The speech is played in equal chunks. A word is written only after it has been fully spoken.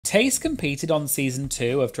Tayce competed on season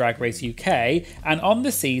 2 of Drag Race UK, and on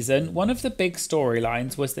the season, one of the big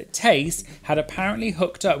storylines was that Tayce had apparently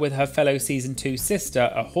hooked up with her fellow season 2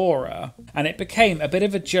 sister, Ahura, and it became a bit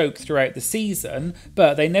of a joke throughout the season,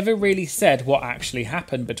 but they never really said what actually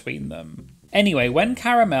happened between them. Anyway, when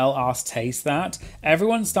Caramel asked Tayce that,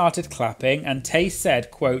 everyone started clapping and Tayce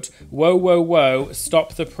said, quote, "Whoa, whoa, whoa,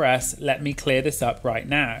 stop the press, let me clear this up right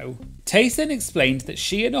now." Tayce then explained that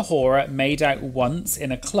she and Ahura made out once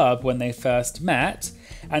in a club when they first met,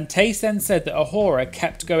 and Tayce then said that Ahura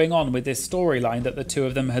kept going on with this storyline that the two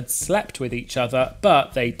of them had slept with each other,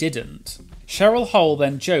 but they didn't. Cheryl Hole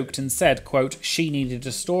then joked and said, quote, "She needed a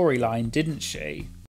storyline, didn't she?"